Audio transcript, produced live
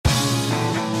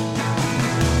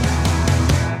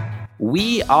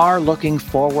we are looking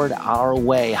forward our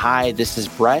way. Hi, this is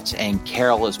Brett, and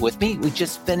Carol is with me. We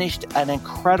just finished an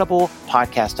incredible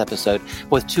podcast episode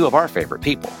with two of our favorite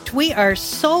people. We are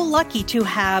so lucky to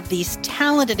have these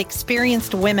talented,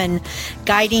 experienced women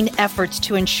guiding efforts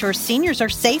to ensure seniors are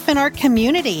safe in our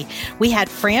community. We had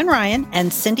Fran Ryan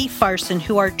and Cindy Farson,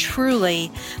 who are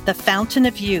truly the fountain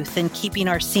of youth in keeping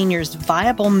our seniors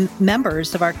viable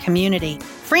members of our community.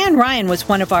 Fran Ryan was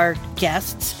one of our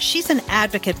guests. She's an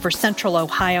advocate for Central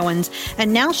Ohioans,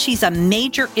 and now she's a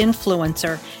major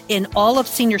influencer in all of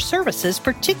senior services,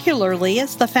 particularly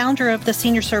as the founder of the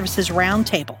Senior Services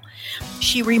Roundtable.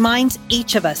 She reminds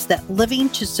each of us that living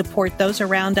to support those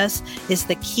around us is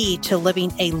the key to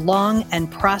living a long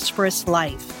and prosperous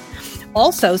life.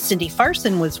 Also, Cindy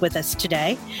Farson was with us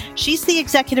today. She's the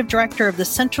executive director of the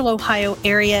Central Ohio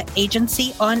Area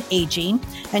Agency on Aging,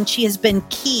 and she has been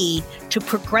key to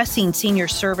progressing senior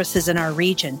services in our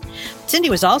region. Cindy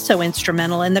was also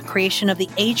instrumental in the creation of the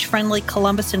age-friendly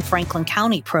Columbus and Franklin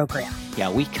County program. Yeah,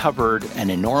 we covered an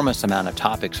enormous amount of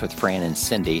topics with Fran and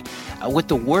Cindy. With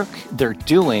the work they're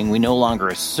doing, we no longer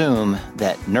assume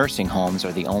that nursing homes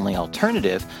are the only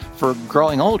alternative for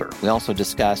growing older. We also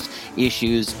discussed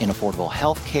issues in affordable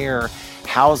health care,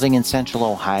 housing in Central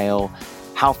Ohio,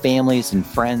 how families and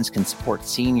friends can support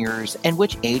seniors, and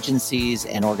which agencies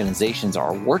and organizations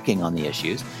are working on the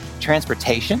issues,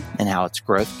 transportation and how its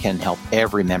growth can help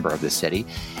every member of the city,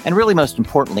 and really most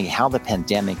importantly, how the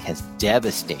pandemic has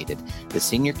devastated the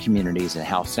senior communities and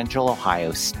how Central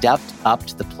Ohio stepped up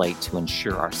to the plate to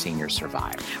ensure our seniors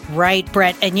survive. Right,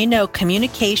 Brett. And you know,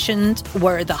 communications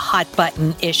were the hot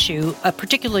button issue,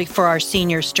 particularly for our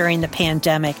seniors during the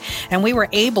pandemic. And we were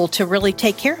able to really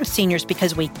take care of seniors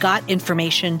because we got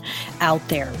information out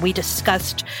there. We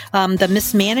discussed the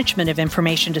mismanagement of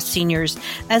information to seniors,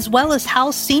 as well as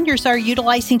how seniors are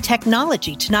utilizing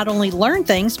technology to not only learn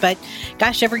things, but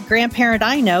gosh, every grandparent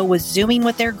I know was Zooming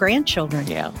with their grandchildren.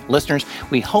 Yeah. Listeners,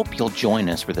 we hope you'll join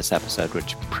us for this episode,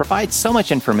 which provides so much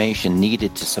information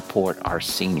needed to support our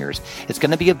seniors. It's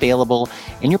going to be available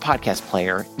in your podcast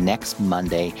player next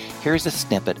Monday. Here's a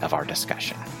snippet of our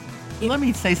discussion. Let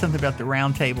me say something about the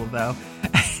roundtable, though.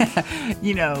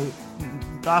 You know,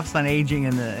 the Office on Aging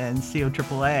and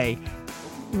COAAA,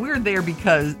 we're there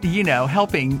because, you know,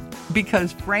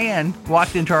 because Fran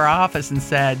walked into our office and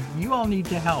said, you all need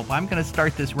to help. I'm going to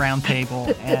start this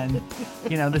roundtable, and,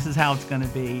 you know, this is how it's going to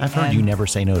be. I've heard you never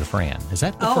say no to Fran. Is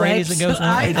that the phrase that goes on?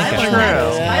 I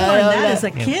learned that as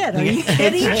a kid. Are you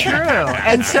kidding? It's true.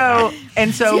 And so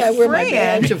See, I wear my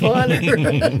badge of honor.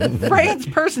 Fran's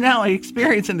personality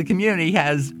experience in the community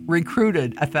has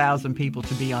recruited 1,000 people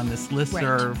to be on this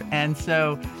listserv. Right. And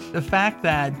so the fact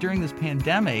that during this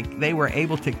pandemic, they were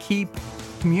able to keep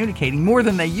communicating more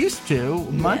than they used to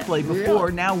monthly before,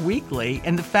 now weekly.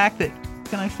 And the fact that,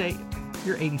 can I say,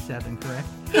 you're 87, correct?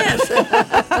 Yes.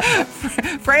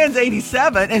 Fran's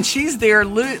 87, and she's there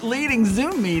leading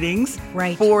Zoom meetings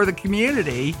for the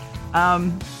community.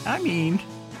 I mean,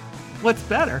 what's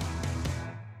better?